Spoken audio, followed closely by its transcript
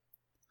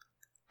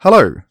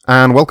Hello,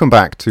 and welcome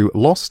back to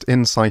Lost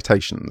in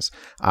Citations,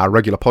 our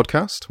regular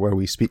podcast where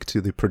we speak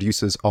to the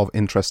producers of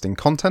interesting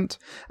content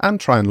and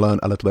try and learn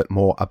a little bit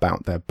more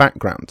about their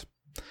background.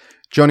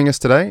 Joining us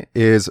today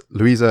is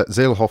Luisa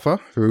Seelhofer,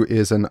 who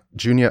is an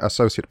junior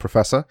associate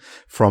professor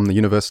from the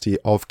University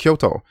of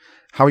Kyoto.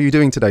 How are you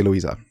doing today,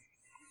 Luisa?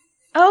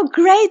 Oh,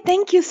 great.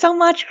 Thank you so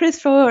much, Chris,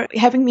 for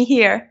having me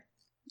here.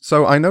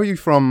 So I know you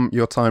from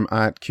your time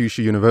at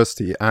Kyushu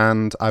University,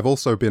 and I've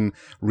also been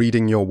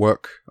reading your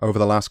work over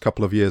the last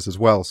couple of years as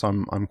well, so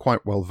I'm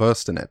quite well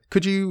versed in it.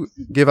 Could you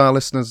give our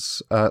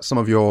listeners some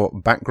of your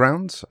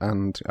background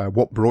and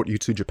what brought you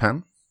to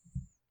Japan?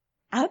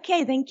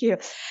 Okay, thank you.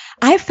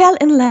 I fell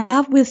in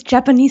love with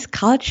Japanese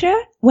culture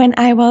when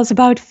I was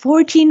about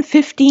 14,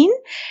 15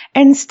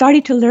 and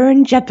started to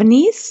learn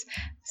Japanese.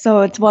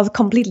 So it was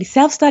completely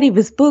self-study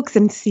with books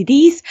and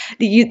CDs,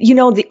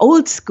 the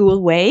old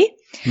school way.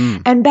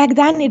 And back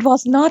then it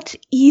was not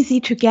easy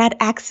to get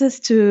access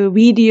to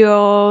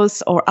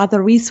videos or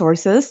other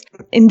resources.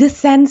 In this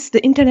sense,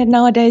 the internet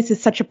nowadays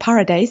is such a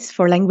paradise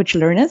for language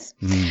learners.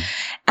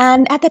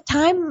 And at the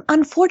time,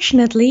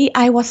 unfortunately,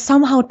 I was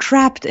somehow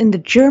trapped in the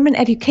German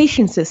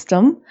education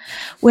system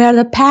where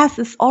the path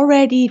is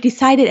already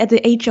decided at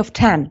the age of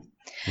 10.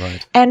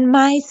 Right. And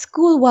my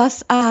school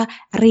was a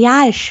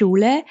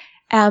Realschule,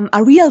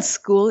 a real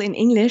school in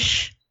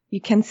English, you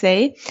can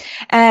say.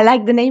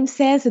 Like the name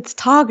says, it's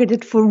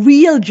targeted for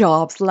real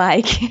jobs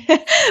like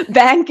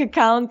bank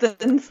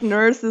accountants,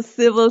 nurses,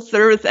 civil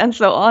service, and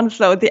so on.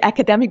 So the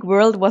academic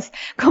world was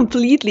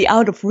completely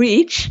out of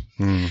reach.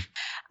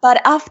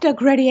 But after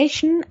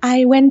graduation,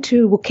 I went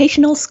to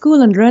vocational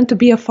school and learned to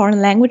be a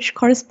foreign language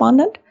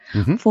correspondent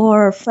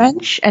for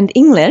French and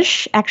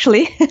English,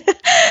 actually.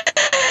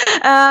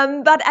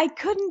 But I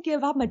couldn't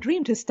give up my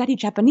dream to study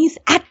Japanese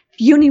at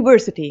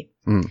university.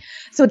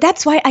 So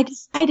that's why I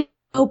decided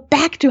go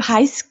back to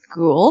high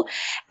school,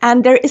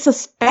 and there is a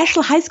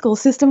special high school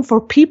system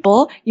for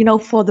people,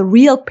 for the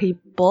real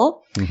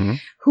people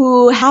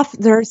who have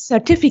their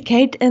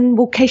certificate in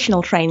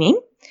vocational training.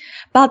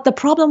 But the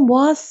problem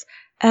was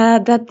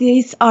that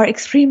these are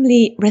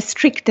extremely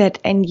restricted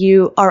and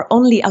you are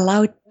only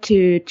allowed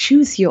to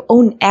choose your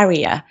own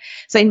area.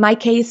 So in my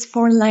case,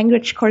 foreign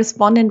language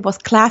correspondent was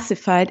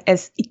classified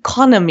as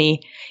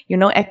economy,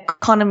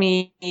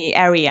 economy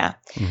area.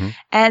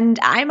 And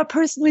I'm a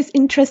person who is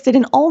interested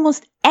in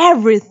almost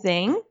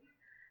everything,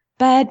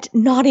 but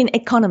not in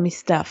economy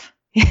stuff.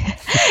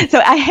 So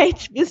I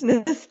hate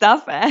business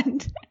stuff,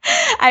 and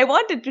I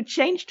wanted to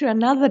change to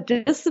another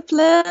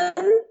discipline,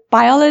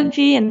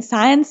 biology and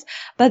science,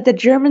 but the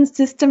German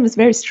system is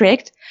very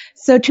strict.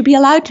 So to be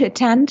allowed to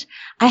attend,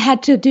 I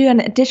had to do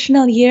an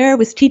additional year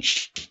with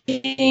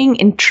teaching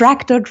in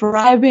tractor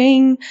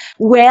driving,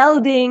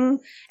 welding,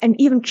 and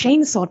even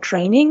chainsaw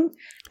training.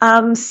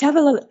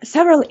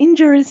 Several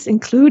injuries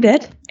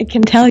included, I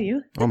can tell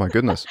you. Oh my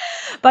goodness.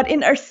 But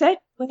in a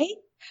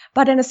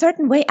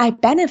certain way, I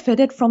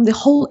benefited from the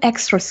whole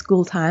extra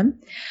school time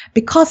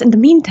because in the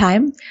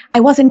meantime, I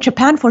was in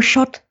Japan for a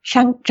short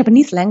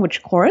Japanese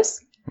language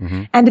course,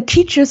 and the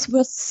teachers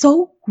were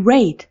so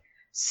great,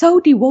 so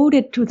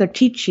devoted to their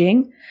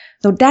teaching.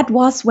 So that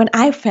was when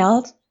I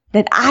felt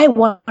that I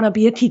want to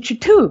be a teacher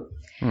too.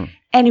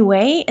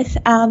 Anyway,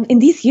 in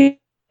these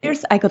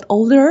years, I got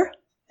older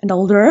and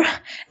older,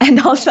 and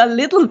also a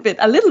little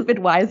bit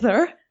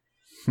wiser.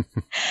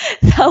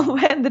 So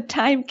when the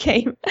time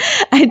came,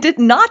 I did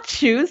not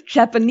choose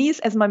Japanese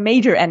as my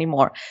major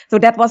anymore. So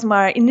that was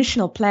my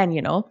initial plan,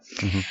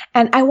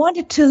 And I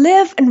wanted to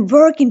live and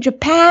work in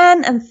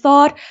Japan and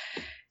thought,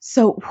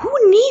 so who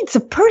needs a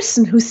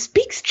person who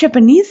speaks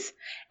Japanese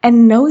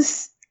and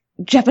knows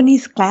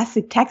Japanese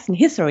classic text and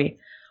history?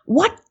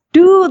 What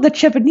do the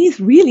Japanese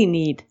really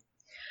need?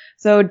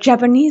 So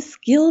Japanese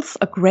skills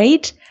are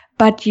great,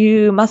 but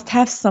you must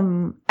have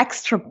some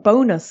extra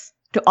bonus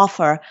to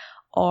offer.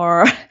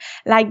 Or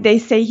like they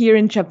say here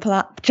in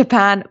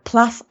Japan,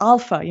 plus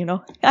alpha,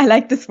 I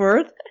like this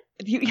word.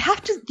 You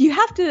have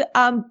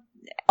to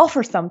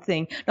offer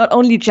something, not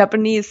only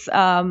Japanese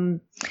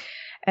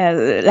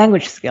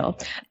language skill.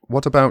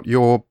 What about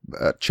your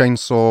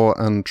chainsaw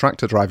and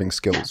tractor driving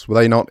skills? Were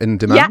they not in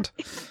demand?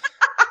 Yeah.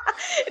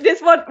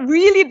 This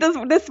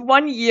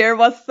 1 year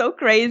was so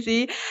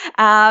crazy.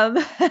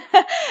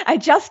 I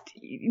just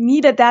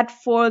needed that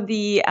for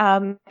the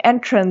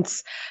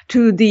entrance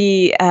to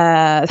the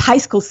high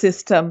school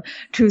system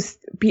to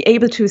be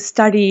able to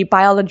study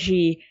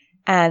biology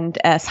and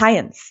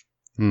science.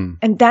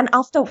 And then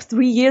after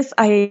 3 years,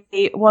 I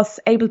was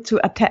able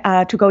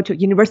to go to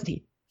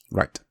university.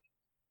 Right.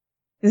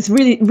 It's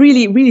really,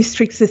 really, really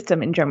strict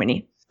system in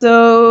Germany.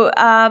 So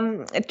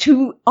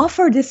to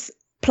offer this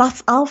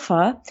plus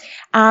alpha,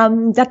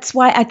 that's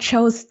why I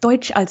chose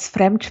Deutsch als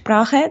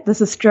Fremdsprache,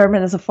 this is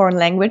German as a foreign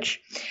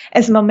language,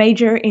 as my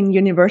major in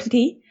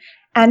university,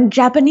 and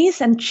Japanese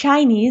and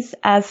Chinese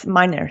as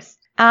minors.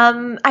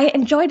 I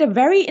enjoyed a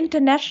very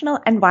international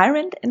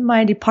environment in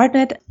my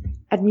department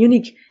at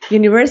Munich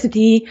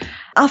University.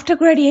 After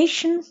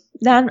graduation,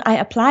 then I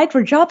applied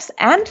for jobs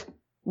and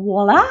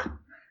voila,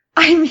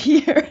 I'm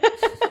here.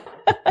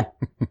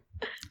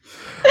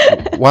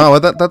 Wow,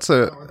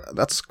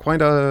 that's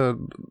quite a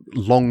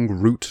long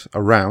route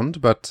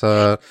around, but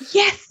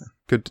Yes.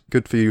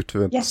 Good for you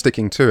to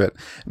sticking to it.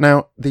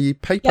 Now, the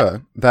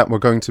paper that we're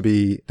going to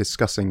be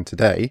discussing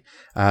today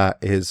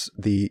is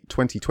the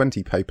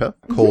 2020 paper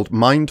called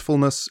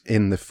Mindfulness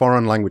in the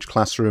Foreign Language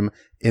Classroom: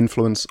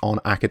 Influence on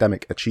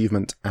Academic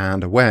Achievement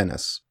and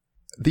Awareness.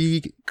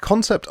 The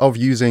concept of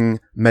using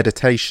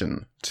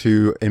meditation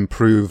to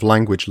improve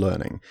language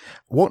learning,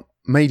 what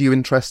made you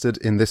interested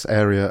in this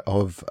area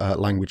of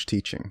language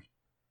teaching?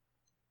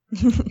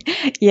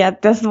 Yeah,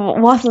 this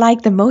was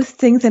like the most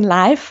things in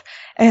life,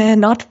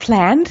 not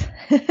planned.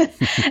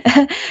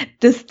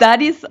 The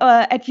studies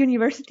at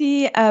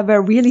university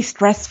were really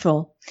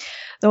stressful.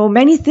 So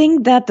many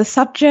think that the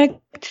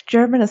subject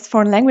German as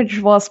foreign language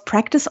was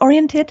practice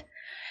oriented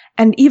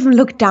and even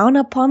looked down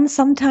upon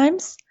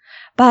sometimes,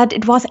 but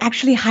it was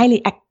actually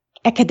highly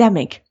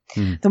academic.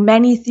 So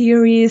many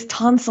theories,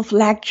 tons of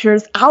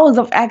lectures, hours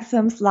of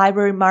exams,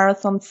 library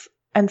marathons,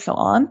 and so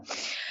on.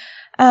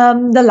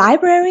 The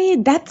library,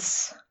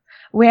 that's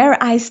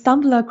where I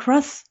stumbled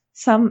across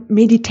some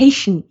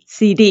meditation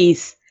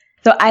CDs.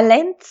 So I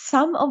lent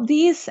some of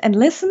these and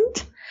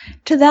listened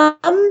to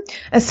them.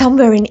 Some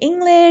were in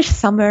English,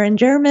 some were in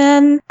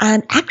German.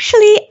 And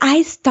actually,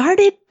 I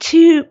started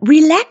to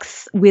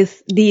relax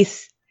with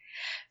these.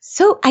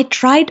 So I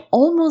tried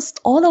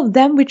almost all of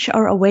them, which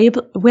are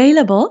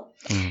available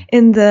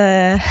in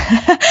the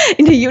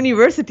in the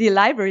university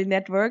library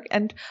network,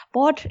 and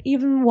bought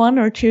even one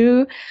or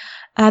two.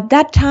 At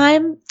that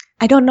time,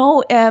 I don't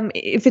know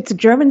if it's a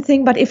German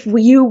thing, but if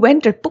you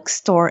went to a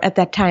bookstore at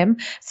that time,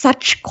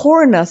 such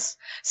corners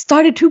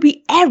started to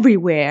be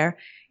everywhere.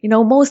 You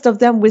know, most of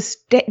them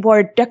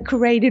were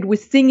decorated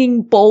with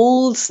singing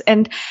bowls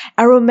and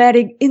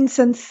aromatic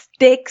incense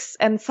sticks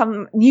and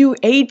some new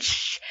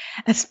age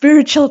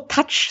spiritual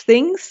touch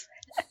things.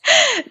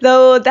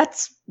 Though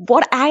that's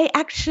what I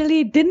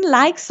actually didn't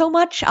like so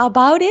much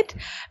about it,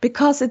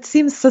 because it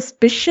seems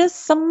suspicious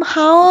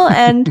somehow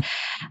and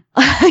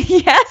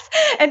yes,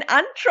 and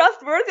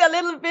untrustworthy a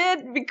little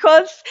bit,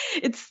 because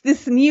it's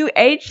this new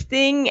age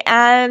thing.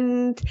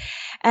 And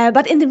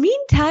but in the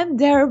meantime,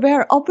 there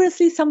were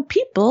obviously some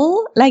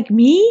people like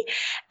me,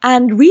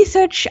 and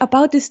research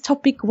about this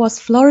topic was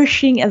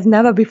flourishing as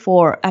never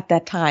before at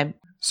that time.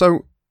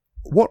 So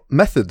what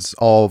methods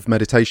of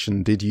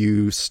meditation did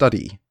you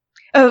study?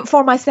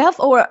 For myself,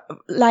 or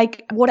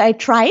like what I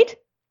tried?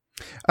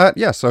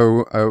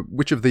 So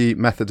which of the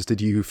methods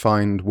did you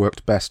find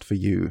worked best for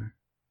you?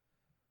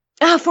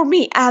 For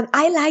me,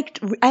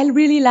 I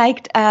really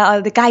liked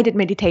the guided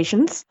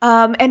meditations.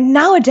 And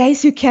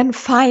nowadays you can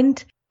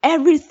find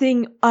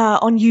everything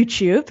on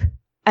YouTube.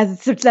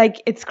 As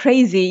it's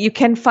crazy. You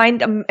can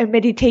find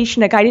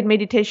a guided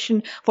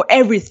meditation for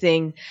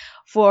everything,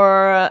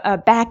 for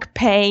back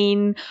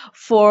pain,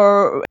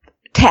 for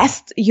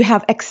test, you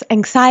have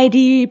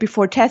anxiety.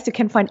 Before test, you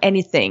can find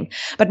anything.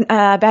 But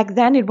back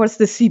then it was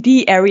the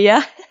CD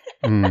area.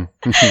 And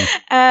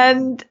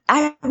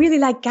I really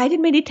like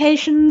guided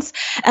meditations.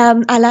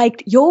 I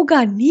liked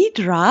yoga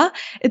nidra.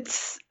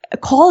 It's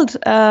called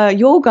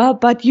yoga,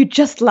 but you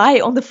just lie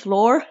on the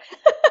floor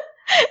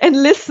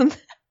and listen.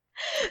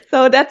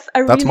 So that's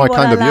really my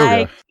kind of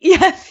like.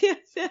 yoga. Yes.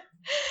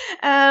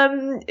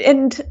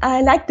 And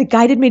I like the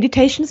guided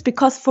meditations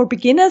because for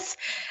beginners,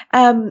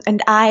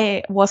 and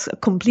I was a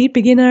complete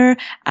beginner,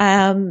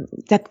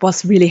 that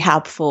was really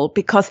helpful,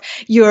 because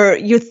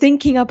you're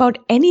thinking about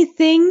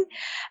anything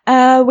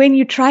when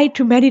you try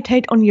to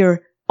meditate on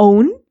your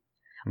own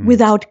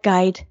without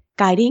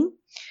guiding.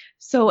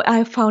 So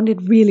I found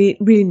it really,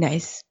 really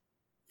nice.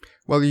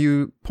 Well,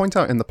 you point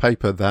out in the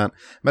paper that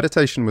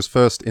meditation was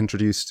first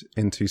introduced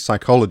into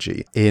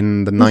psychology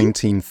in the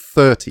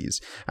 1930s,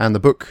 and the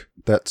book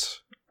that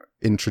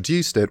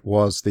introduced it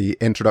was the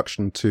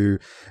Introduction to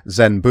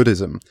Zen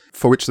Buddhism,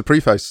 for which the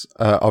preface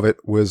of it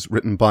was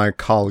written by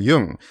Carl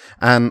Jung.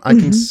 And I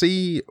can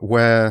see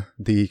where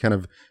the kind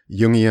of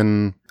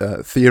Jungian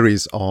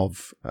theories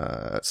of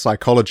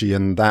psychology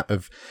and that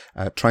of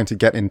trying to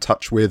get in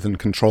touch with and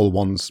control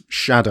one's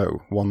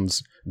shadow,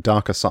 one's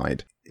darker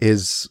side,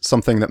 is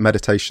something that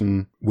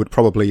meditation would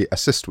probably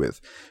assist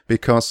with,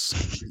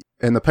 because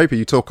in the paper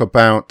you talk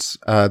about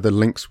the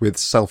links with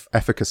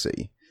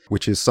self-efficacy,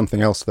 which is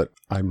something else that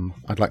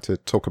I'd like to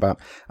talk about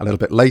a little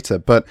bit later.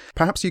 But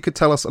perhaps you could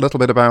tell us a little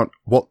bit about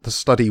what the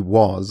study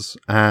was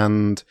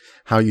and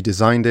how you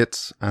designed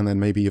it, and then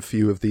maybe a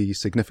few of the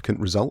significant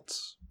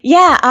results.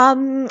 Yeah,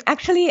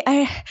 actually,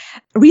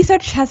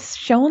 research has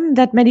shown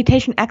that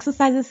meditation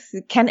exercises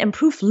can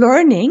improve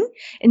learning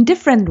in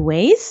different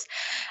ways.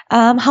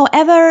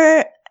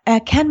 However,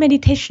 can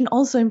meditation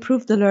also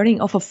improve the learning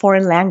of a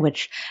foreign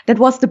language? That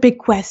was the big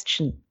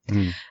question.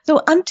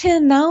 So until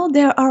now,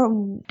 there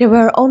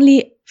were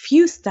only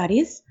few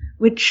studies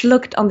which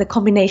looked on the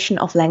combination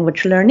of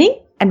language learning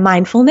and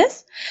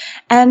mindfulness,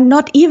 and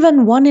not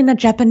even one in a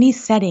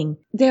Japanese setting.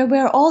 They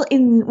were all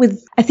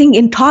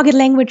in target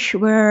language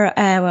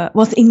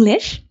was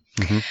English.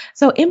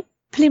 So in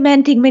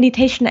implementing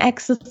meditation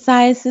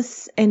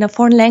exercises in a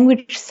foreign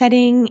language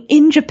setting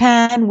in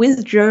Japan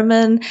with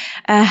German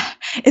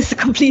is a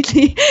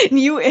completely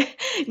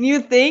new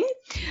thing.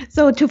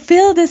 So to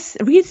fill this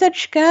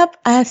research gap,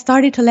 I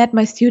started to let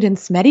my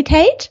students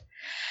meditate.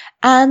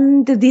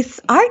 And this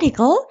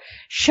article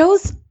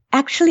shows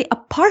actually a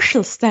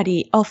partial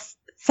study of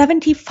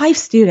 75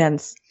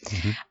 students.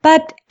 Mm-hmm.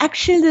 But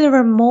actually there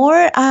were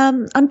more.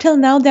 Until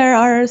now there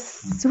are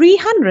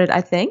 300,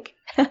 I think.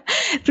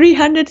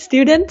 300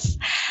 students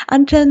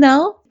until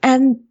now.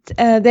 And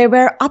they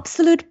were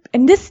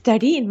in this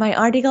study, in my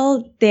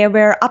article, they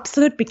were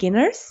absolute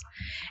beginners.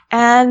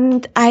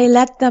 And I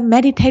let them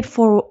meditate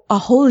for a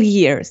whole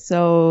year.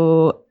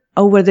 So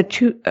over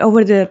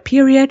the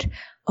period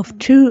of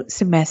 2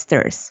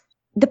 semesters.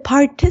 The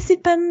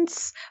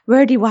participants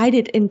were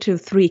divided into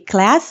 3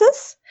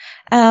 classes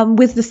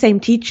with the same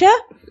teacher,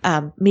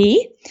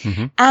 me,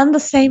 mm-hmm. and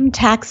the same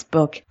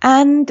textbook.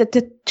 And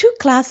the 2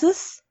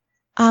 classes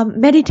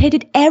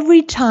meditated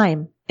every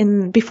time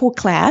before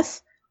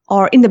class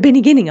or in the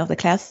beginning of the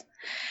class,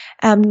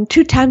 2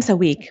 times a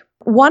week.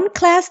 One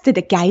class did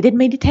a guided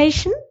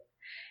meditation.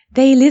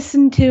 They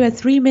listened to a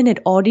 3-minute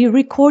audio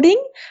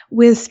recording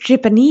with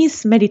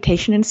Japanese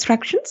meditation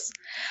instructions.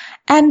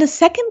 And the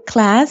second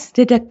class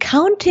did a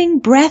counting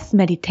breath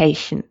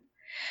meditation.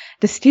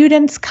 The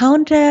students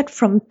counted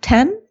from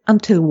 10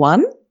 until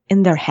 1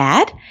 in their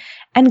head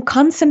and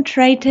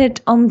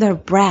concentrated on their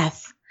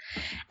breath.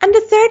 And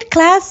the third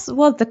class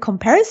was the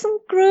comparison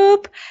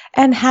group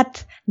and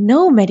had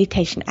no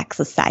meditation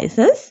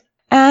exercises.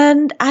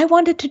 And I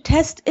wanted to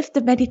test if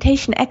the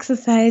meditation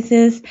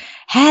exercises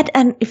had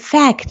an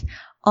effect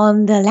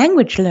on the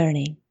language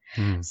learning.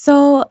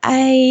 So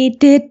I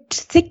did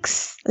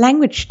 6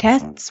 language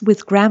tests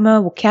with grammar,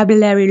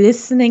 vocabulary,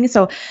 listening.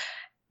 So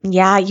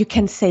yeah, you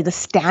can say the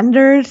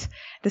standard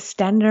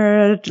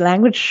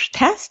language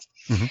test,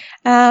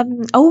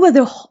 mm-hmm. Over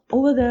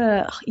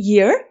the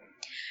year.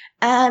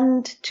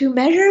 And to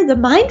measure the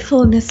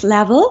mindfulness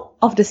level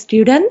of the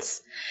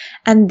students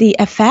and the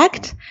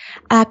effect,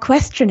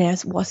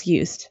 questionnaires was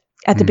used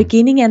at the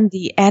beginning and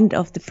the end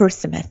of the first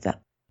semester.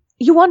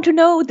 You want to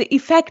know the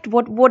effect,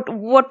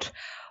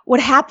 what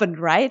happened,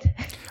 right?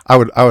 I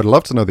would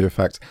love to know the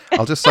effect.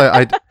 I'll just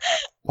say,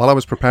 while I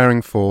was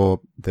preparing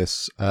for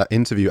this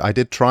interview, I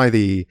did try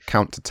the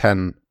count to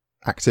 10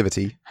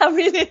 activity. Oh,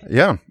 really?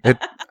 Yeah,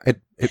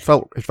 it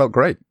felt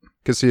great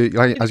because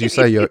as you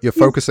say, you're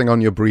focusing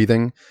on your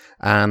breathing,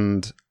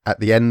 and at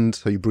the end,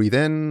 so you breathe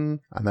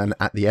in, and then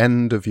at the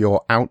end of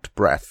your out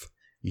breath,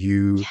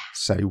 you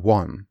say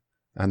 1,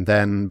 and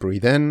then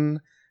breathe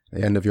in. At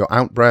the end of your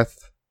out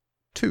breath,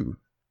 2.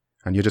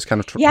 And you're just kind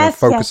of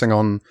focusing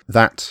on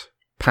that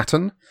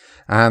pattern.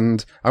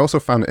 And I also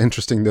found it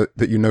interesting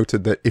that you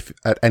noted that if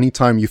at any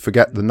time you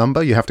forget the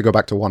number, you have to go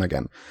back to 1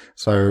 again.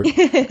 So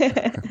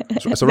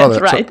it's a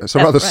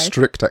rather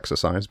strict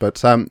exercise.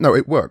 But no,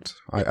 it worked.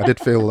 I did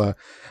feel a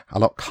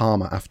lot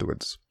calmer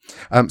afterwards.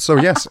 So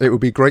yes, it would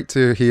be great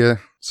to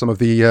hear some of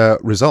the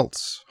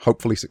results,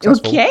 hopefully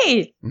successful.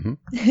 Okay. Mm-hmm.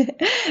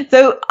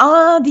 So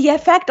the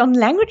effect on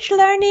language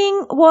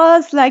learning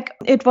was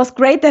it was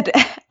great that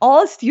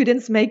all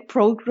students make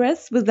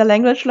progress with the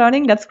language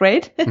learning. That's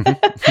great.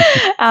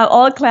 Mm-hmm.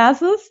 All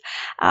classes.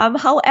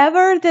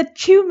 However, the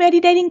 2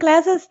 meditating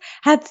classes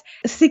had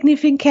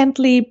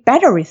significantly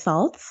better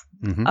results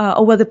mm-hmm.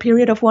 Over the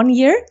period of 1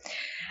 year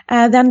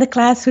than the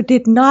class who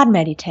did not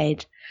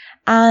meditate.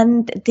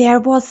 And there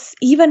was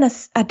even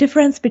a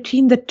difference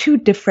between the 2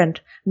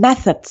 different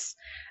methods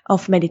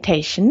of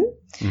meditation.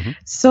 Mm-hmm.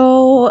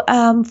 So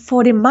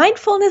for the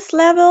mindfulness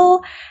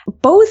level,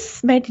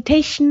 both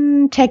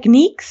meditation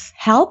techniques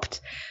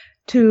helped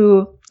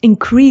to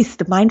increase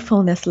the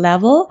mindfulness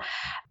level.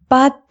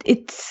 But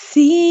it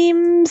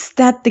seems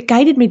that the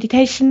guided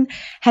meditation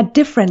had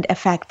different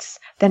effects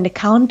than the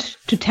count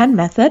to 10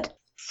 method.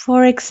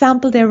 For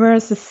example, there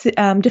was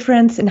a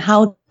difference in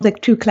how the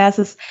 2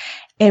 classes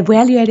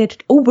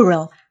evaluated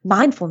overall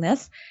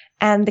mindfulness,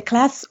 and the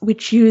class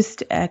which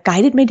used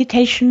guided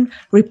meditation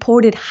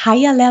reported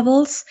higher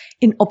levels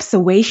in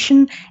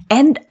observation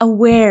and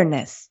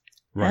awareness.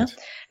 Right.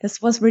 This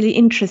was really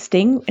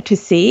interesting to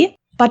see.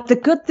 But the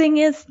good thing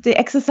is the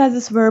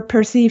exercises were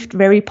perceived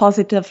very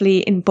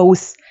positively in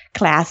both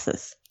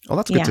classes. Oh,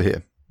 that's good to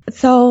hear.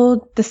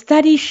 So the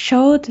study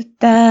showed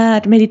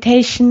that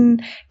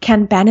meditation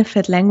can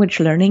benefit language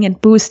learning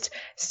and boost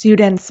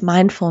students'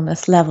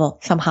 mindfulness level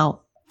somehow.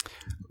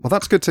 Well,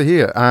 that's good to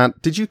hear.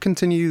 Did you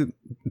continue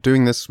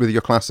doing this with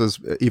your classes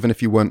even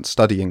if you weren't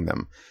studying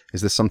them?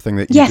 Is this something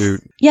that you do?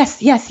 Yes.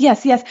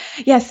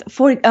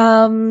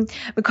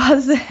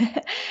 Because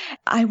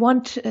I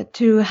want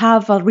to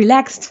have a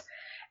relaxed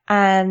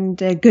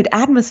and a good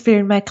atmosphere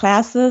in my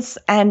classes,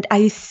 and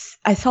I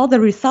saw the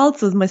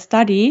results of my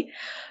study,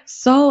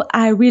 so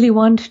I really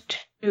want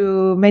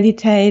to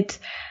meditate,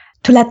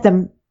 to let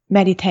them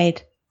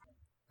meditate.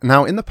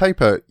 Now, in the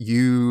paper,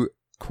 you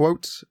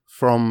quote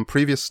from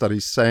previous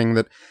studies saying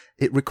that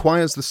it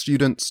requires the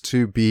students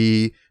to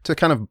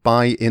kind of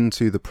buy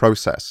into the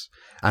process,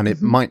 and it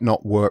mm-hmm. might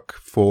not work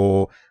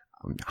for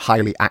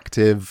highly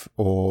active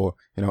or,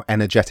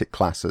 energetic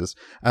classes.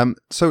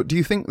 So do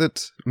you think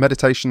that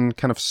meditation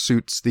kind of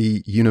suits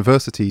the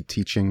university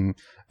teaching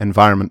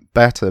environment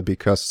better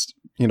because,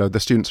 the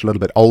students are a little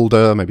bit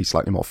older, maybe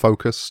slightly more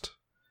focused?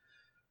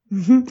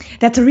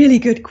 That's a really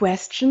good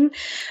question,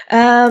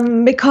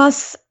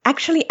 because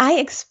actually I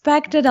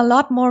expected a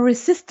lot more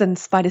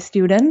resistance by the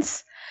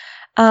students,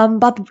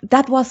 but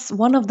that was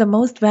one of the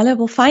most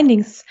valuable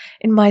findings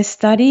in my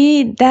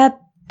study, that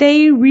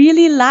they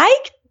really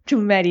liked to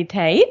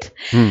meditate.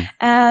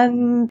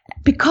 And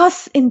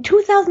because in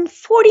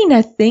 2014,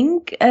 I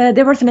think,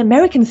 there was an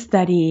American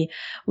study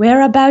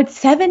where about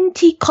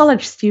 70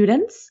 college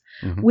students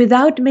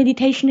without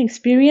meditation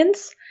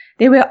experience,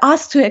 they were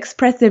asked to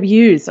express their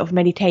views of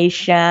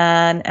meditation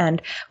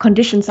and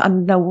conditions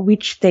under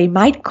which they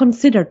might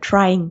consider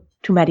trying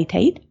to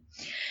meditate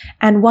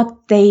and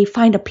what they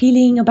find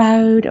appealing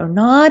about or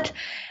not.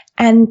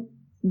 And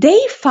they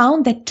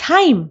found that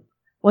time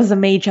was a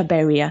major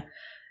barrier.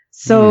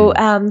 So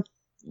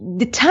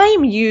the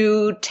time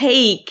you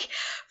take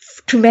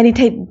to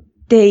meditate,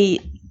 they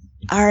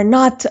are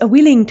not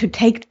willing to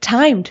take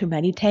time to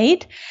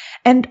meditate.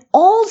 And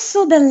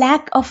also the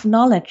lack of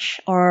knowledge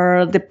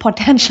or the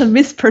potential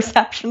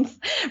misperceptions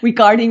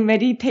regarding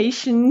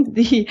meditation,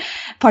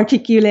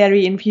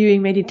 particularly in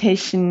viewing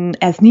meditation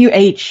as new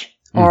age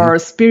or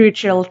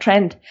spiritual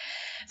trend.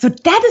 So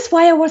that is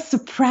why I was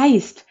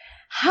surprised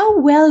how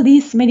well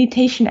these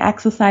meditation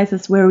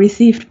exercises were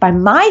received by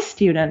my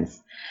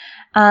students.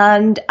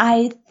 And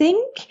I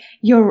think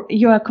you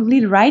are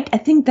completely right. I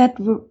think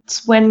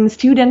that's when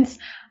students,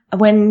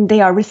 when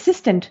they are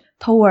resistant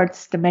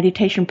towards the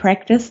meditation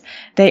practice,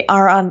 they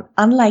are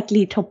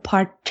unlikely to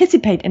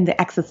participate in the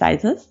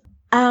exercises.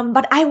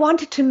 But I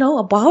wanted to know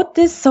about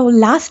this. So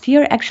last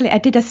year, actually, I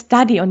did a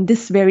study on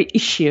this very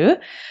issue.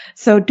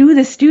 So do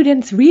the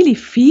students really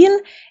feel?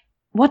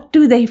 What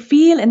do they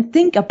feel and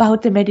think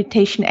about the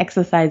meditation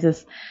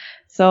exercises?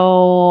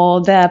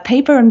 So the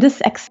paper on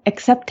this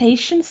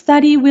acceptation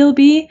study will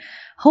be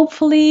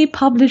hopefully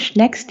published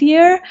next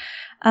year,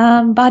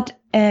 but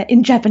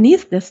in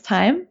Japanese this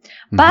time.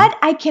 But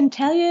I can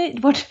tell you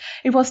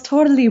it was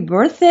totally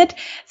worth it.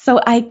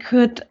 So I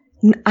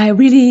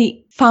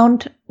really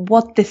found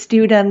what the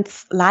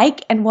students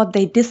like and what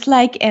they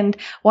dislike and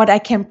what I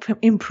can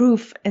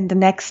improve in the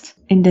next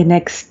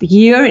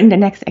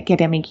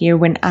academic year,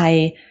 when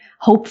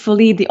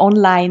hopefully the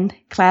online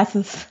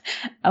classes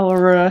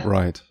or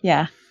right.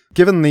 Yeah.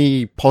 Given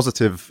the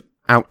positive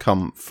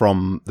outcome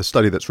from the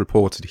study that's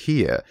reported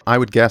here, I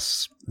would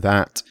guess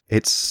that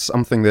it's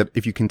something that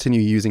if you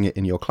continue using it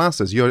in your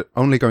classes, you're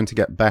only going to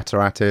get better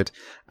at it,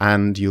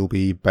 and you'll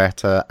be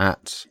better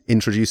at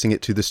introducing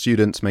it to the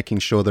students, making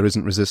sure there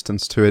isn't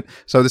resistance to it.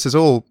 So this is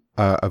all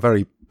a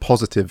very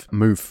positive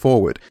move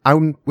forward. I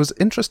was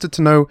interested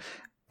to know,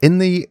 in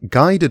the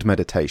guided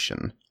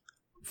meditation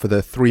for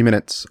the 3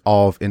 minutes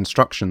of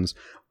instructions,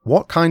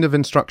 what kind of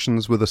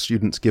instructions were the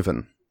students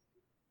given?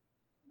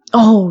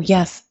 Oh,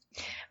 yes.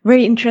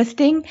 Very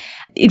interesting.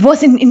 It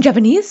was in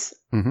Japanese,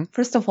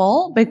 first of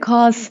all,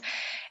 because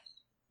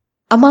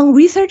among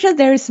researchers,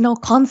 there is no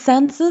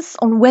consensus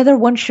on whether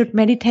one should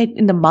meditate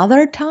in the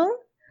mother tongue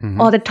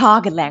or the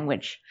target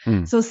language.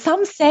 So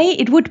some say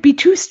it would be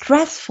too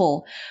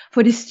stressful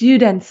for the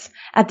students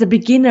at the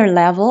beginner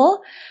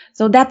level.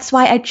 So that's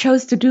why I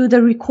chose to do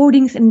the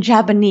recordings in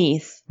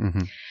Japanese.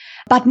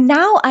 But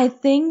now I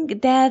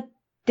think that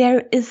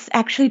there is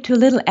actually too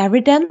little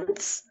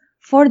evidence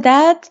for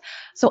that.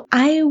 So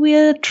I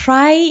will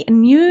try a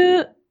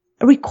new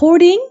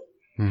recording.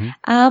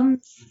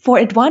 For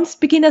advanced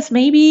beginners,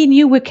 maybe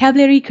new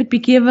vocabulary could be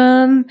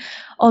given,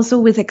 also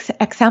with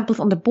examples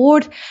on the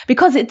board,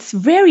 because it's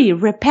very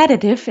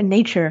repetitive in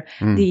nature,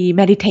 the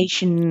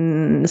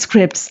meditation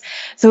scripts.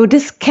 So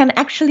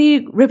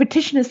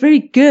repetition is very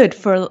good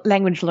for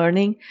language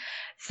learning.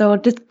 So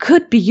this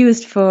could be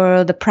used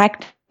for the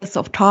practice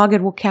of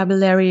target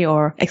vocabulary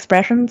or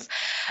expressions.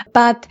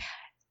 But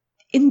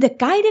in the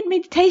guided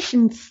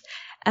meditations,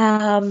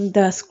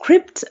 the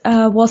script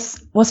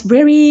was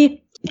very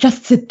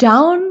just sit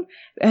down,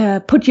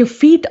 put your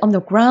feet on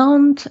the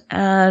ground,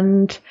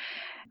 and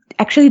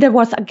actually there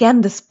was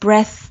again this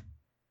breath,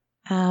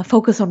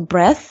 focus on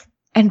breath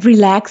and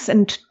relax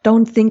and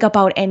don't think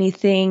about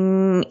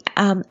anything.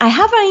 I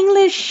have an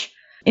English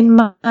in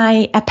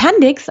my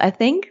appendix. I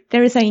think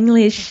there is an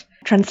English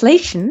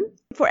translation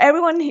for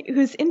everyone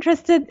who's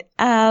interested.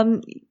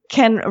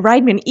 Can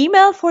write me an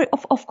email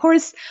of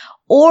course,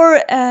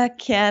 or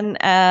can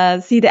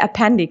see the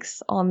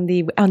appendix on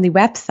the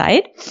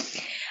website.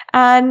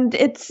 And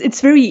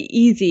it's very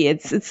easy.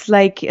 It's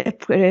like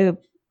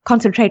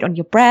concentrate on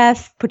your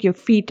breath, put your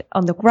feet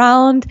on the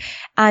ground,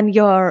 and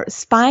your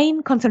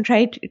spine.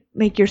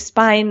 Make your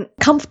spine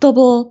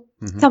comfortable,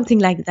 something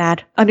like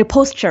that. And your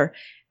posture,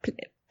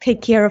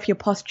 take care of your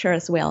posture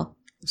as well.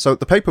 So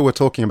the paper we're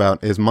talking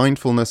about is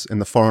Mindfulness in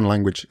the Foreign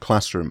Language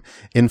Classroom,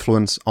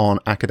 Influence on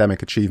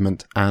Academic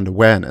Achievement and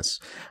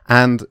Awareness.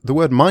 And the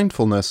word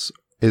mindfulness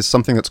is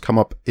something that's come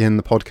up in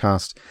the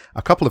podcast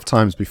a couple of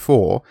times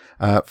before,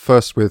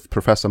 first with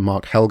Professor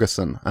Mark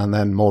Helgeson, and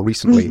then more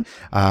recently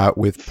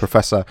with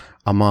Professor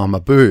Amar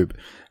Mahboob.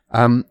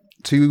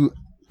 To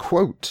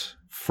quote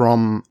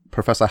from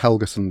Professor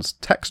Helgeson's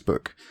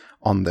textbook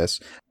on this,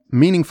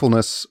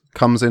 meaningfulness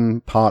comes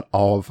in part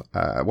of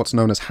what's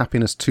known as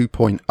Happiness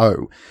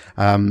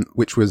 2.0,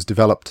 which was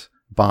developed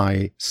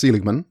by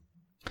Seligman,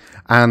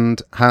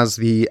 and has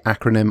the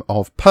acronym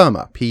of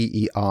PERMA,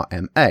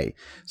 P-E-R-M-A.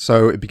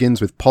 So it begins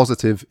with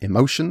positive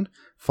emotion,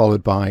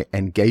 followed by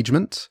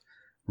engagement,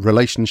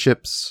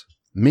 relationships,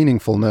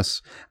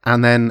 meaningfulness,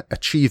 and then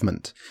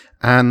achievement.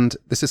 And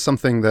this is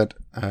something that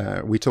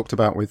we talked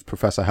about with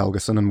Professor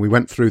Helgeson, and we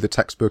went through the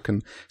textbook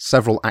and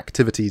several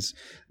activities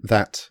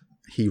that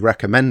he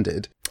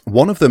recommended.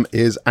 One of them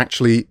is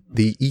actually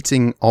the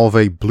eating of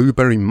a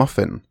blueberry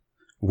muffin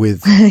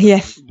with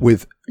yes.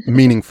 with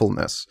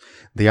meaningfulness.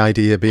 The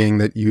idea being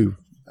that you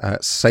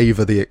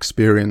savor the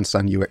experience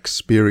and you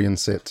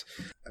experience it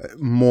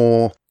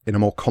more in a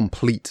more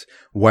complete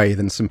way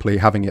than simply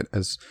having it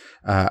as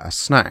a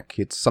snack.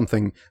 It's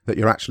something that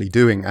you're actually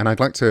doing. And I'd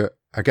like to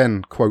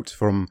again quote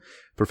from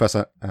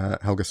Professor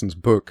Helgeson's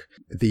book.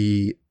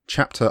 The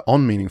chapter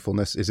on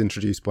meaningfulness is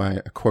introduced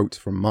by a quote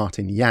from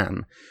Martin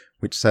Yan,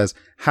 which says,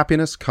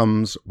 "Happiness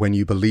comes when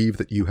you believe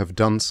that you have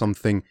done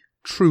something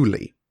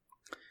truly."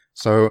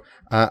 So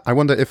I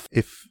wonder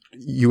if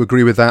you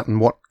agree with that,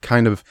 and what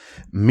kind of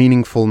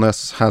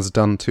meaningfulness has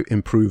done to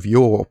improve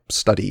your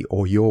study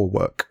or your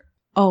work.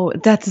 Oh,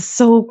 that's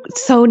so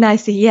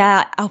nice.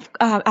 Yeah,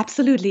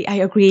 absolutely. I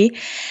agree.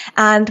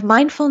 And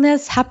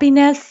mindfulness,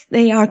 happiness,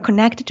 they are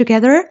connected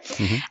together.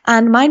 Mm-hmm.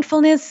 And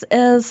mindfulness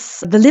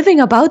is the living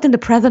about in the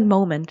present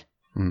moment.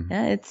 Mm.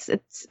 Yeah,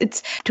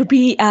 it's to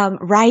be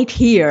right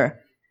here,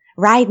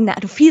 right now,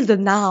 to feel the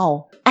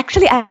now.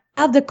 Actually, I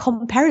have the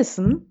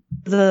comparison,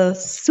 the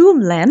zoom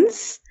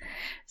lens.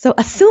 So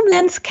a zoom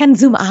lens can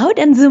zoom out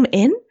and zoom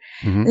in.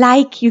 Mm-hmm.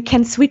 Like you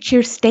can switch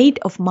your state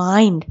of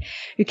mind.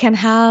 You can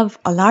have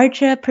a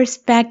larger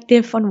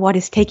perspective on what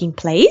is taking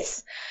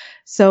place.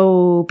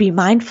 So be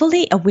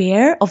mindfully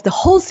aware of the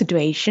whole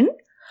situation.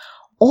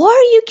 Or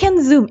you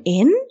can zoom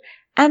in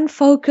and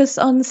focus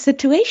on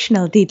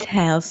situational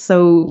details.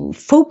 So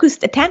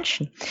focused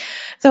attention.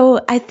 So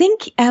I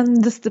think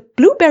this the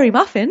blueberry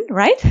muffin,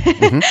 right?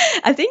 Mm-hmm.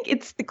 I think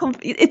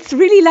it's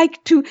really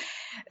like to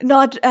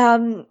not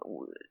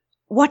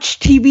watch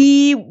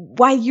TV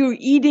while you're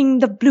eating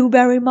the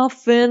blueberry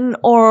muffin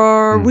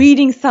or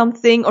reading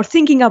something or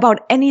thinking about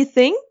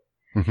anything.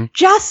 Mm-hmm.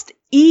 Just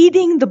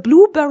eating the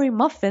blueberry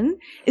muffin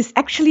is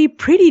actually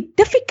pretty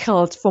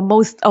difficult for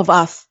most of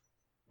us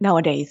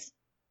nowadays.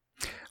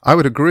 I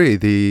would agree.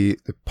 The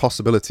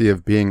possibility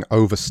of being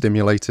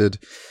overstimulated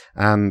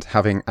and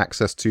having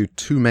access to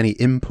too many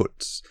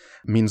inputs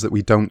means that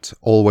we don't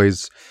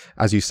always,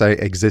 as you say,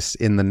 exist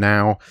in the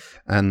now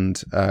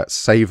and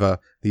savor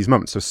these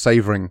moments. So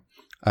savoring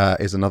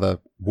is another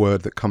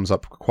word that comes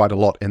up quite a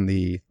lot in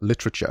the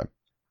literature.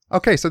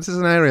 Okay, so this is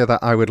an area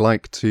that I would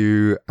like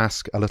to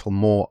ask a little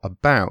more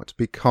about,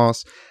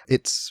 because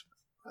it's,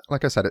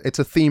 like I said, it's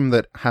a theme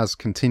that has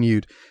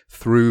continued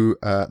through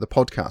the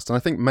podcast. And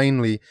I think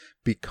mainly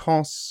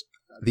because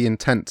the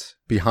intent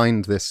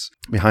behind this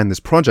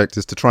project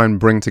is to try and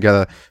bring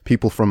together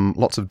people from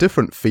lots of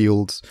different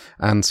fields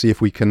and see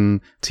if we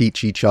can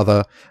teach each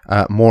other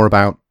more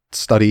about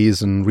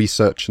studies and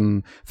research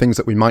and things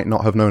that we might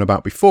not have known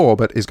about before,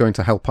 but is going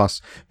to help us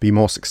be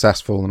more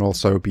successful and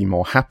also be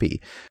more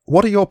happy.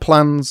 What are your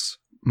plans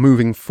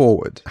moving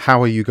forward?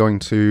 How are you going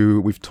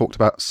to, we've talked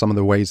about some of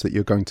the ways that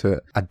you're going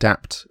to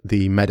adapt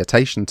the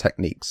meditation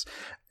techniques.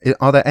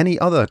 Are there any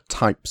other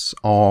types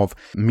of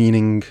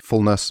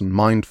meaningfulness and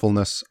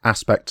mindfulness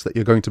aspects that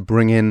you're going to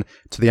bring in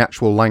to the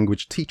actual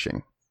language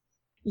teaching?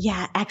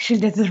 Yeah, actually,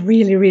 that's a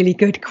really, really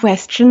good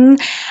question.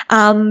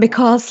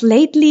 Because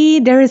lately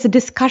there is a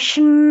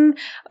discussion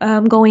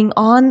going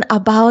on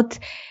about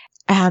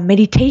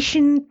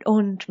meditation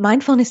and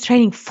mindfulness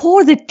training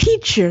for the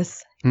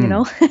teachers, you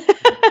know,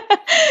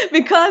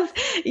 because,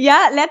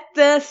 let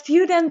the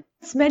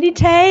students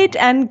meditate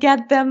and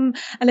get them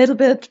a little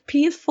bit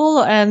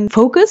peaceful and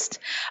focused.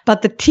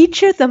 But the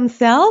teachers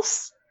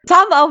themselves,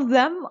 some of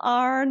them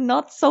are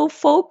not so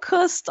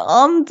focused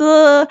on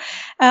the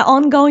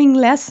ongoing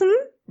lesson.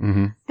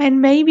 Mm-hmm.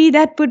 And maybe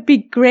that would be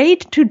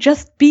great to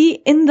just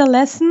be in the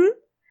lesson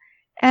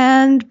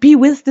and be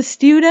with the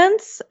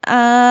students.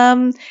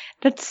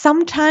 That's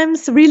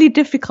sometimes really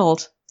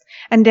difficult.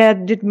 And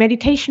the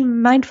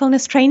meditation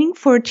mindfulness training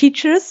for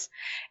teachers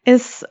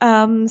is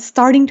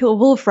starting to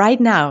evolve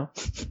right now.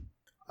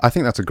 I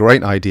think that's a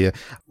great idea.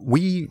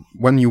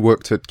 When you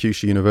worked at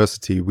Kyushu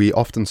University, we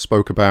often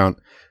spoke about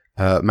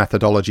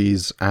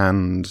methodologies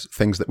and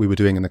things that we were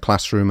doing in the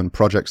classroom and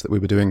projects that we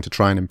were doing to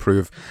try and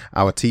improve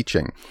our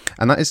teaching.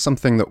 And that is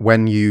something that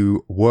when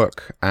you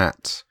work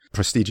at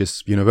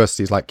prestigious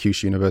universities like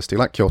Kyushu University,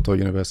 like Kyoto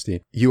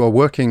University, you are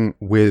working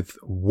with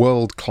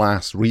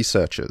world-class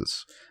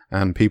researchers.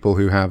 and people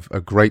who have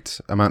a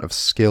great amount of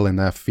skill in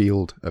their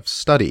field of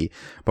study.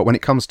 But when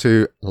it comes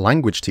to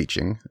language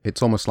teaching,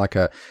 it's almost like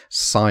a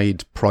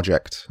side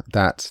project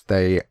that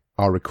they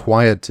are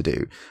required to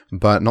do,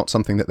 but not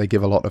something that they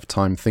give a lot of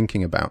time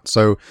thinking about.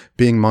 So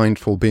being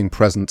mindful, being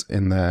present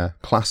in their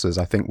classes,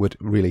 I think would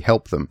really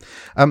help them.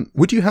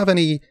 Would you have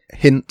any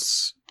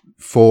hints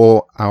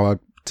for our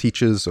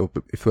teachers, or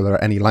if there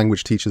are any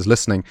language teachers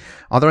listening?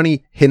 Are there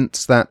any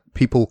hints that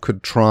people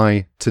could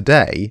try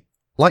today,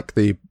 like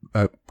the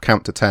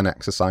count to 10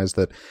 exercise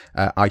that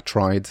I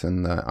tried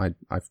and I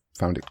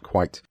found it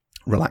quite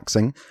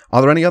relaxing?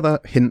 Are there any other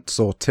hints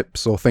or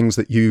tips or things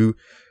that you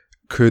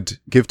could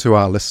give to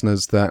our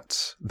listeners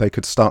that they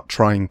could start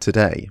trying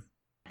today?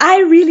 I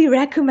really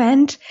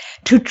recommend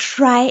to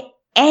try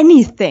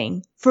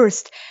anything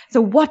first. So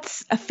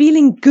what's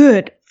feeling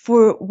good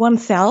for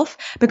oneself,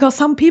 because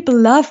some people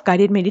love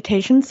guided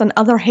meditations and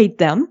others hate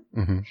them.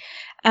 Mm-hmm.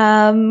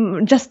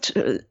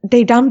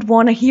 They don't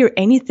want to hear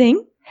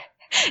anything.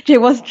 They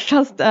was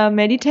just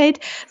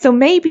meditate. So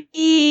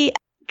maybe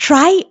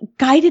try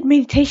guided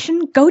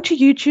meditation. Go to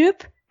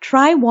YouTube.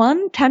 Try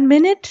 10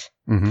 minutes.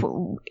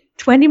 Mm-hmm.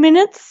 20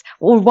 minutes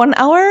or 1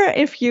 hour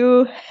if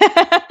you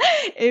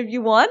if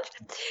you want.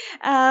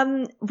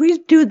 We'll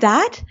do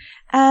that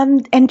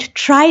and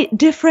try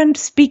different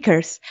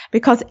speakers,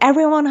 because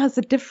everyone has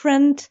a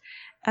different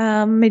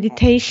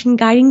meditation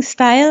guiding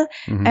style.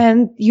 Mm-hmm.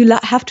 And you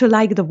have to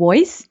like the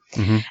voice.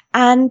 Mm-hmm.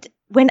 And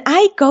when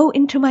I go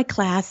into my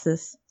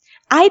classes,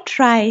 I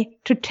try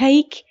to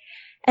take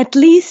at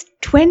least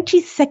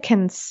 20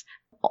 seconds.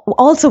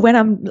 Also when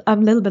I'm a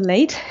little bit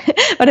late,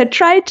 but I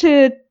try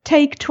to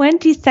take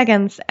 20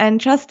 seconds and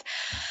just,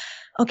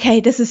 okay,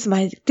 this is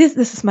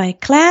my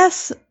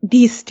class.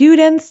 These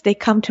students, they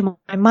come to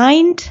my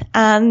mind,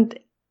 and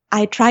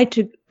I try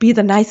to be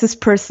the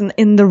nicest person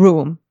in the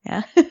room.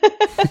 Yeah.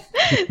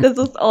 This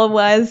is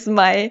always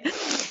my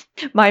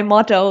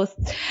motto.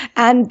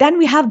 And then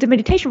we have the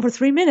meditation for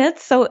 3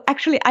 minutes. So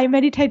actually I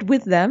meditate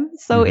with them.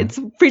 So mm-hmm. It's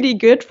pretty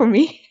good for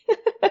me.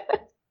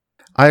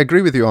 I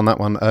agree with you on that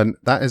one. And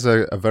that is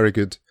a very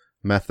good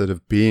method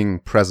of being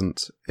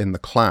present in the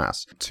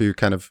class, to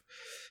kind of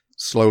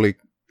slowly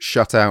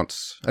shut out.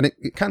 And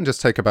it can just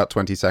take about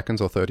 20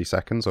 seconds or 30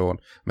 seconds or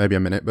maybe a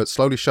minute, but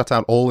slowly shut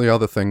out all the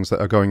other things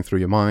that are going through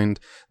your mind,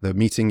 the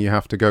meeting you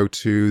have to go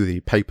to, the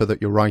paper that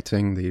you're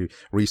writing, the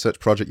research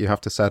project you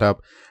have to set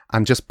up,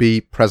 and just be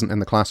present in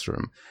the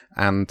classroom.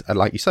 And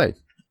like you say,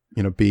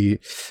 be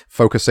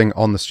focusing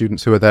on the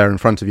students who are there in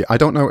front of you. I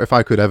don't know if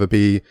I could ever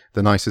be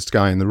the nicest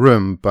guy in the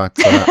room, but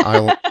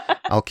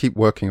I'll keep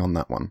working on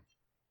that one.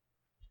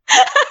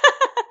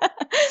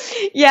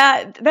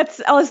 Yeah, that's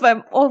always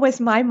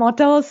my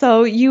motto.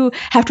 So you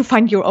have to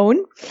find your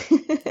own.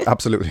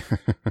 Absolutely.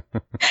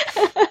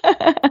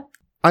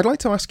 I'd like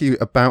to ask you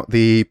about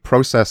the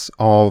process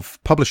of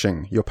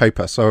publishing your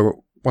paper.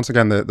 So once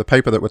again, the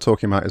paper that we're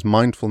talking about is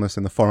Mindfulness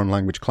in the Foreign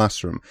Language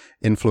Classroom,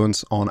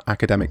 Influence on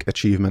Academic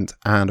Achievement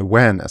and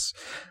Awareness.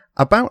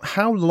 About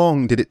how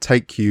long did it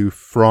take you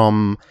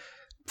from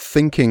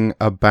thinking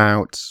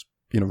about,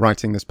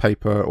 writing this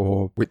paper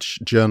or which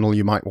journal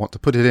you might want to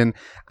put it in,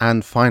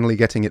 and finally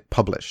getting it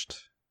published?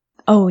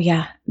 Oh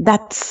yeah,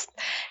 that's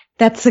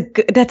a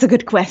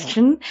good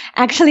question.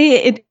 Actually,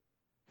 it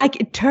like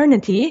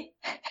eternity.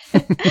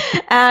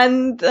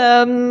 And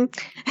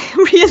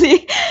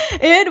really,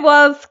 it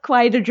was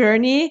quite a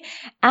journey.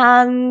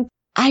 And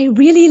I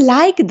really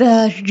like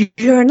the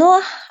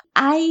journal.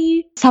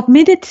 I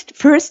submitted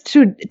first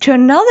to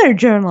another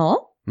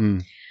journal.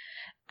 Mm.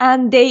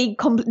 And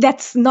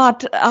that's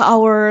not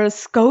our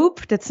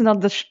scope. That's not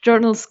the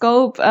journal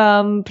scope.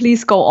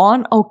 Please go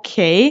on.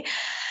 Okay.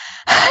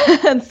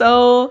 And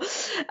so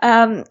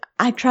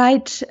I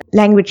tried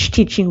language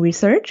teaching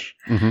research,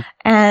 mm-hmm.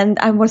 and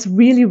I was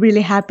really,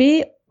 really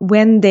happy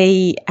when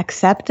they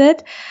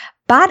accepted.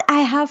 But I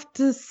have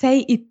to say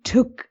it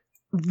took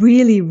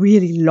really,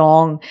 really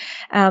long.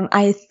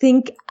 I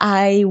think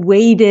I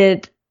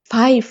waited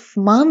 5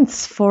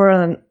 months for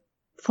an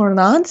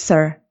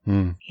answer.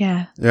 Mm.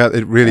 Yeah. Yeah,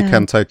 it really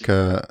can take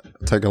a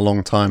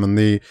long time, and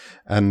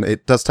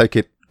it does take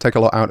a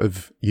lot out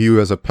of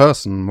you as a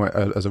person,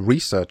 as a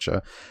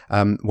researcher,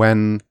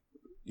 when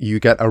you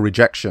get a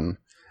rejection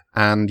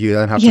and you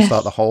then have to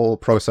start the whole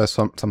process.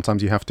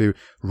 Sometimes you have to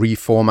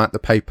reformat the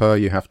paper,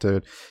 you have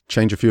to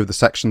change a few of the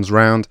sections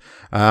around.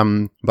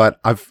 But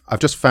I've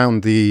just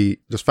found the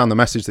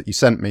message that you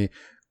sent me,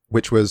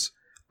 which was,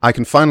 I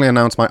can finally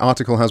announce my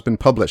article has been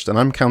published, and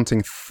I'm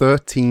counting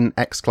 13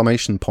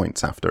 exclamation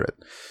points after it.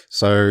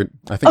 So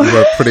I think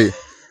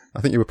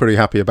you were pretty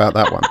happy about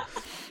that one.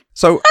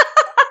 So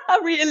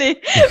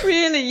really,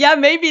 yeah,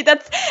 maybe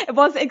it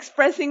was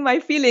expressing my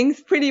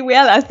feelings pretty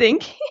well, I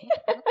think.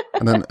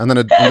 and then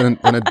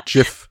a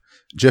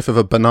gif of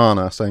a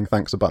banana saying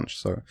thanks a bunch.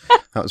 So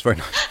that was very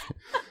nice.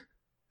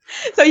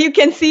 So you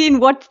can see in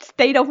what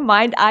state of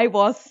mind I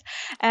was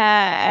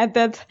at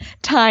that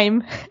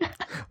time.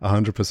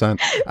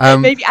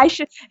 100%. Maybe I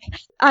should.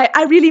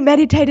 I really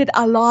meditated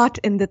a lot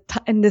in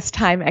this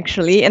time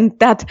actually, and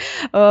that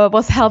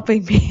was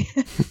helping me.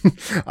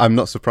 I'm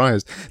not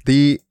surprised.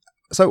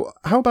 So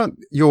how about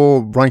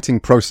your writing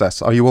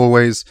process? Are you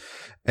always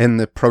in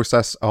the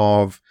process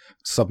of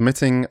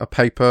submitting a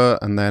paper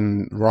and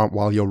then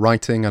while you're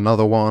writing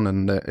another one,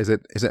 and is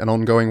it an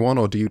ongoing one,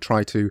 or do you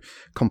try to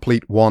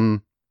complete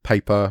one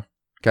paper,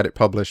 get it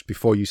published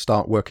before you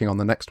start working on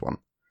the next one?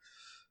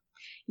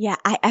 Yeah,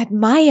 I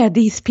admire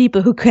these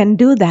people who can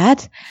do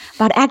that,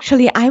 but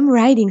actually I'm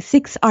writing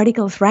 6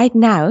 articles right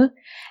now,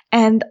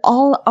 and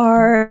all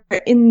are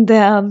in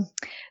the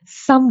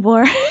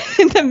somewhere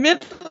in the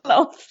middle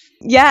of.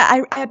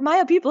 Yeah, I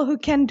admire people who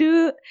can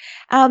do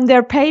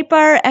their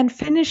paper and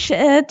finish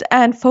it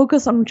and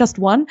focus on just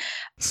one.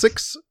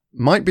 6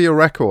 might be a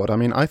record. I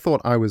mean, I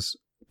thought I was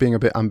being a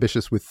bit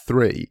ambitious with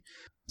 3.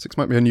 6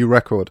 might be a new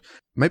record.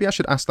 Maybe I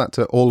should ask that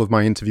to all of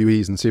my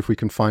interviewees and see if we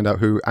can find out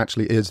who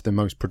actually is the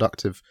most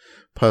productive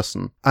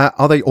person.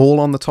 Are they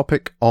all on the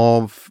topic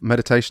of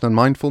meditation and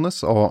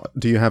mindfulness, or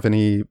do you have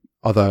any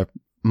other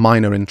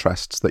minor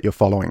interests that you're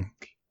following?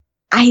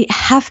 I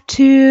have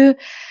to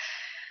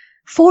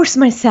force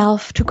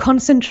myself to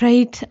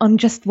concentrate on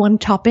just one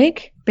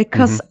topic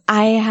because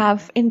I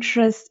have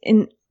interest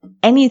in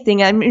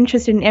anything. I'm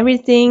interested in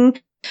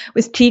everything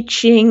with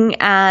teaching,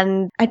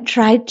 and I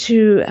try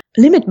to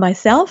limit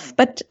myself,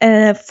 but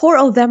 4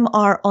 of them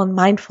are on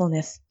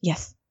mindfulness.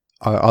 Yes.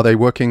 Are they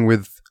working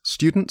with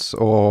students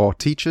or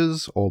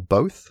teachers or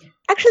both?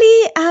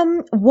 Actually,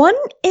 one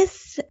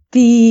is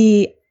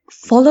the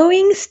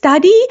following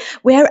study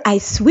where I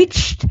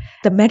switched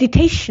the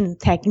meditation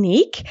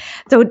technique.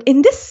 So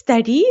in this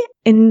study,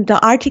 in the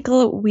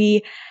article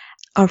we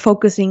are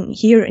focusing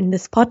here in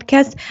this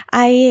podcast,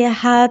 I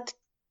had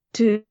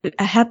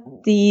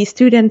the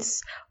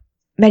students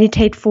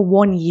meditate for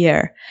 1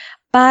 year.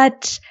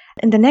 But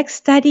in the next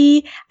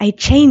study, I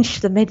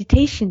changed the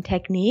meditation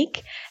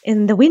technique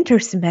in the winter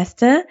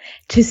semester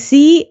to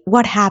see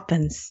what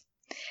happens.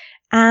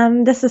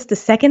 This is the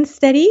second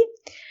study.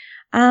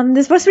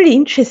 This was really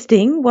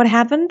interesting what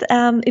happened.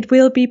 It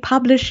will be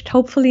published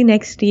hopefully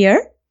next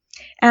year.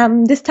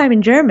 This time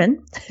in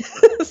German.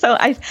 So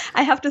I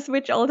have to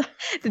switch all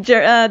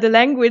the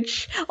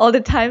language all the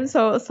time.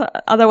 So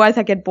otherwise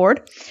I get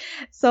bored.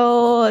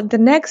 So the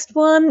next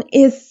one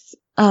is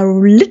a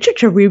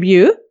literature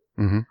review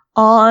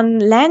on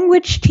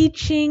language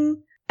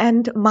teaching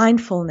and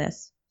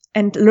mindfulness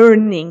and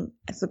learning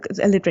as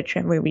a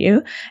literature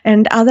review.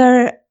 And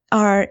other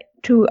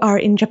two are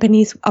in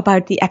Japanese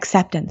about the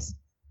acceptance.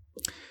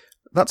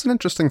 That's an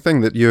interesting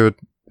thing that you're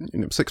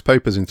 6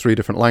 papers in 3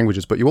 different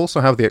languages, but you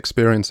also have the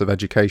experience of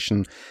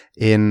education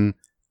in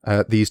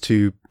these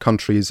 2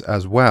 countries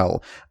as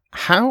well.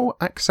 How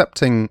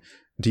accepting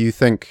do you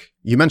think,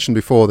 you mentioned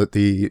before that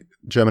the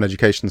German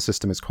education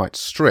system is quite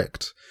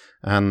strict,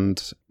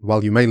 and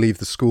while you may leave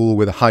the school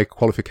with a high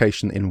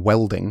qualification in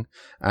welding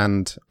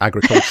and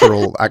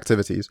agricultural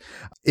activities,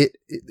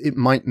 it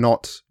might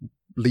not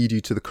lead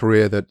you to the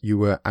career that you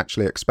were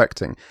actually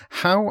expecting.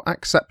 How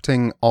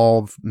accepting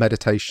of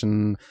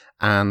meditation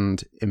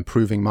and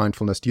improving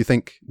mindfulness do you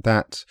think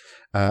that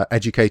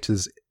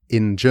educators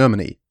in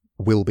Germany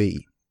will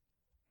be?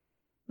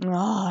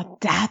 Oh,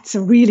 that's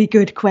a really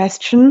good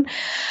question.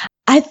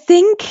 I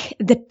think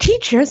the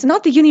teachers,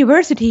 not the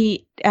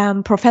university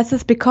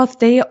professors, because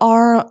they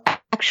are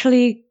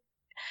actually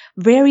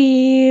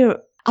very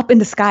up in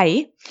the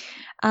sky.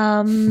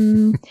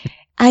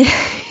 I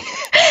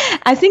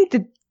think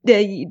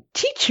the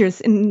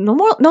teachers in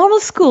normal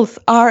schools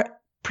are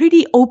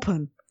pretty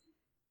open.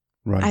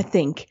 Right. I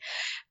think.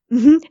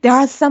 There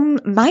are some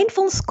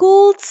mindful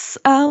schools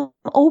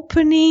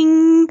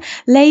opening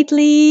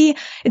lately.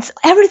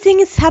 Everything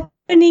is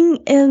happening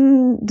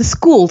in the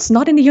schools,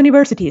 not in the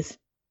universities.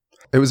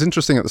 It was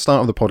interesting at the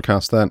start of the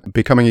podcast that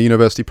becoming a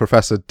university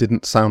professor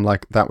didn't sound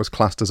like that was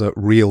classed as a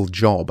real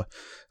job.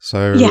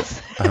 So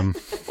yes.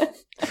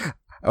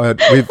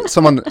 we've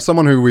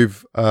someone who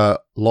we've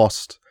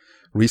lost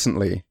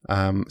recently,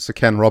 Sir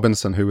Ken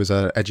Robinson, who was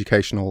an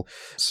educational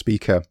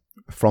speaker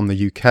from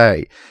the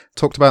UK,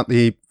 talked about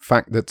the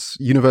fact that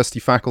university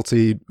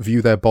faculty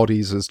view their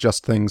bodies as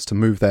just things to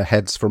move their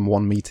heads from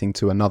one meeting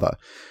to another.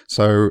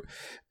 So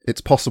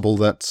it's possible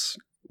that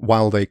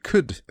while they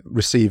could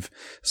receive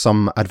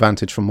some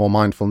advantage from more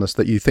mindfulness,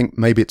 that you think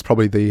maybe it's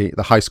probably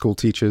the high school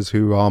teachers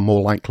who are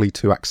more likely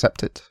to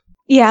accept it.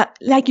 Yeah,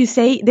 like you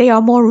say, they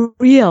are more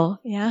real.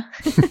 Yeah.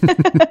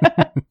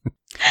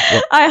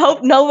 Well, I hope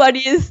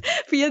nobody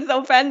feels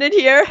offended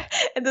here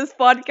in this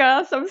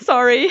podcast. I'm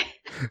sorry.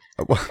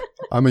 Well,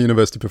 I'm a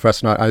university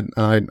professor, and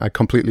I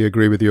completely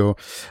agree with your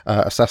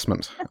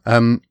assessment.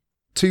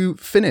 To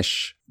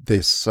finish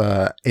this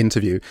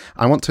interview,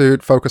 I want to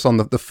focus on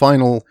the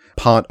final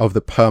part of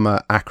the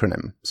PERMA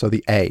acronym, so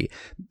the A,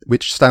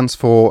 which stands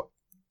for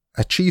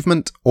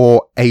achievement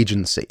or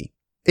agency.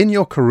 In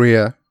your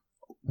career,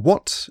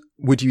 What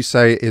would you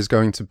say is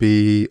going to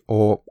be,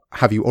 or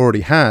have you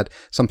already had,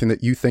 something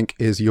that you think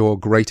is your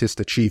greatest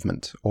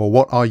achievement, or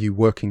what are you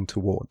working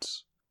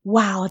towards?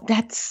 Wow,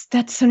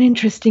 that's an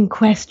interesting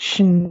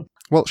question.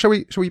 Well, shall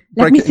we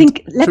break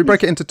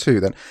it into two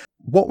then?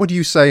 What would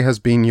you say has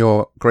been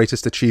your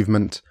greatest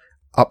achievement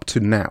up to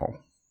now?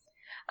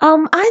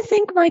 I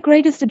think my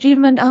greatest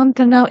achievement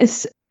until now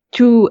is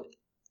to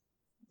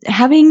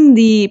having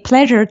the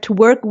pleasure to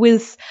work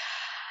with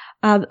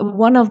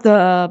some of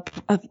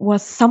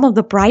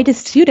the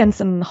brightest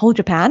students in whole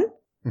Japan.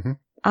 Mm-hmm.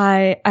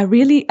 I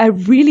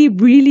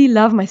really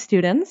love my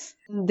students.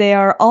 They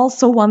are all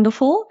so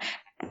wonderful.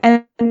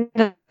 And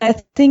I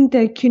think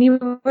the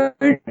Kyoto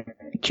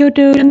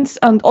students,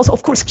 and also,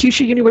 of course,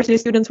 Kyushu University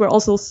students were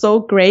also so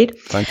great.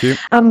 Thank you.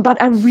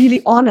 But I'm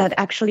really honored,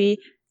 actually.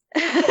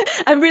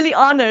 I'm really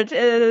honored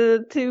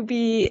to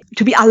be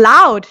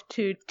allowed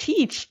to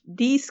teach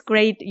these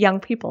great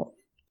young people.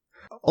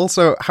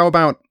 Also, how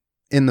about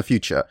in the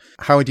future?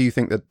 How do you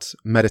think that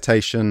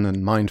meditation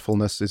and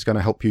mindfulness is going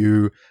to help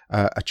you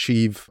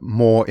achieve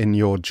more in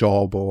your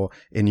job or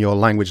in your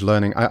language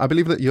learning? I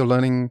believe that you're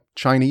learning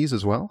Chinese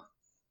as well.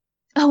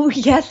 Oh,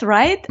 yes,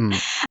 right.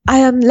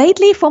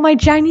 Lately, for my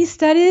Chinese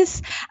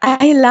studies,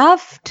 I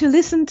love to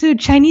listen to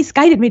Chinese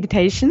guided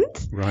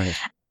meditations. Right.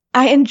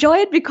 I enjoy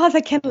it because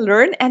I can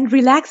learn and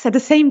relax at the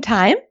same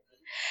time.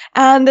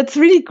 And it's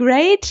really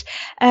great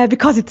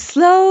because it's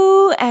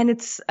slow and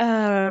it's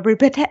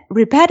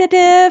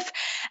repetitive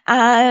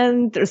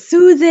and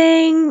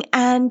soothing,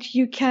 and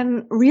you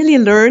can really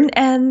learn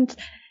and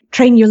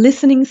train your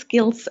listening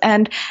skills.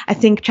 And I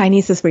think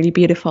Chinese is really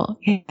beautiful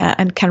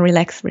and can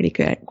relax really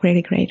good,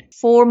 really great.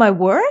 For my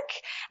work,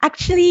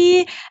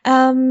 actually,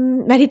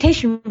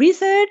 meditation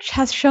research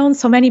has shown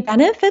so many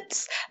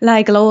benefits,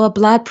 like lower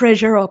blood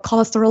pressure or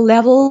cholesterol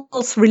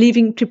levels,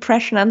 relieving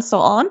depression, and so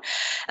on.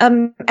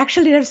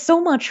 Actually, there's so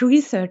much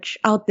research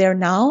out there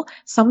now.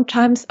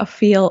 Sometimes I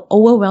feel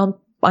overwhelmed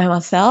by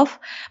myself.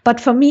 But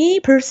for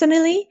me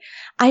personally,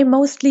 I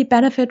mostly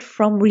benefit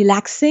from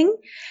relaxing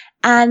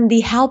and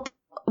the help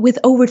with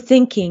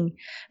overthinking.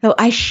 So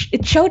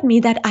it showed me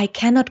that I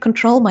cannot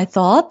control my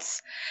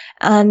thoughts,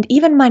 and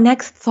even my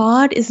next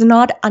thought is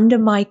not under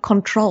my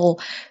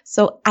control.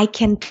 So I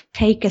can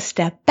take a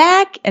step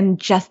back and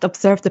just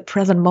observe the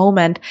present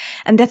moment.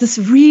 And that is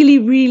really,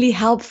 really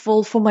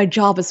helpful for my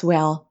job as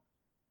well.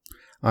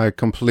 I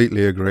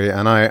completely agree.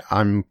 And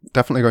I'm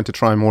definitely going to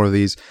try more of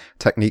these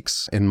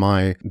techniques in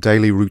my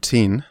daily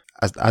routine.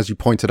 As you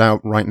pointed out,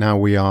 right now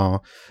we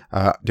are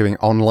doing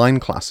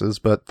online classes,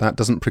 but that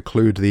doesn't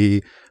preclude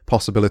the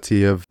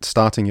possibility of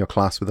starting your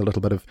class with a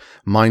little bit of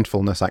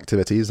mindfulness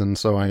activities. And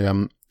so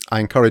I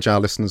encourage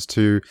our listeners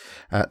to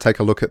take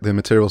a look at the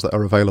materials that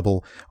are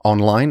available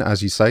online.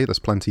 As you say, there's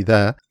plenty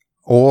there.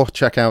 Or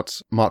check out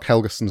Mark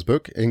Helgeson's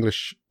book,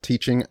 English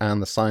Teaching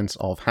and the Science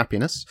of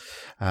Happiness,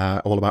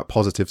 all about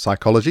positive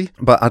psychology.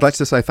 But I'd like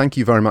to say thank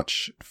you very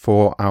much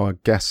for our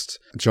guest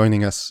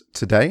joining us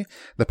today.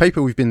 The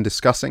paper we've been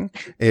discussing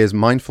is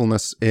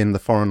Mindfulness in the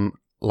Foreign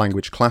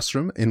Language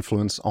Classroom,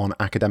 Influence on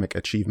Academic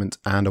Achievement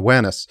and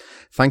Awareness.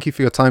 Thank you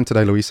for your time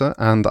today, Louisa,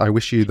 and I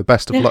wish you the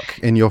best of luck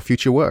in your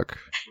future work.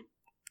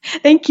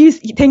 Thank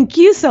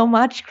you so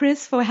much,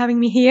 Chris, for having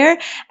me here.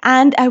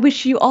 And I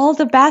wish you all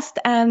the best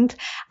and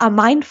a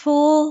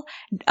mindful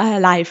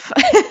life.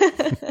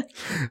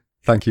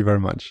 Thank you very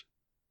much.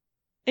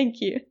 Thank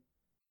you.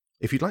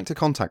 If you'd like to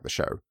contact the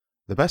show,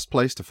 the best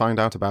place to find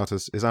out about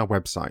us is our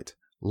website,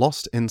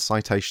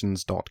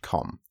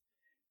 lostincitations.com.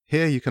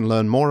 Here you can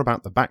learn more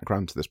about the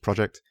background to this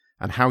project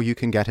and how you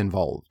can get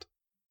involved.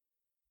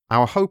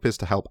 Our hope is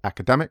to help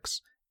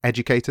academics,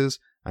 educators,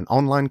 and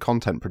online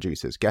content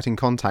producers get in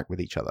contact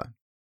with each other.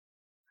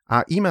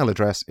 Our email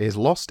address is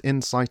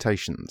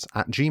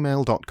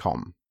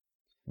lostincitations@gmail.com.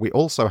 We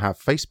also have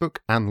Facebook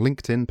and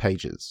LinkedIn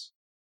pages.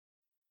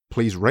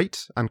 Please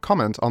rate and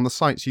comment on the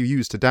sites you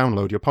use to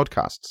download your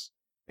podcasts.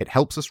 It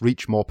helps us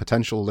reach more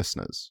potential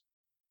listeners.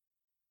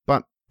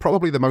 But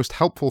probably the most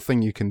helpful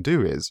thing you can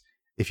do is,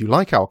 if you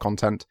like our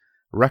content,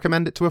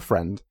 recommend it to a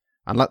friend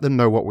and let them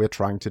know what we're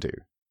trying to do.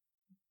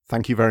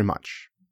 Thank you very much.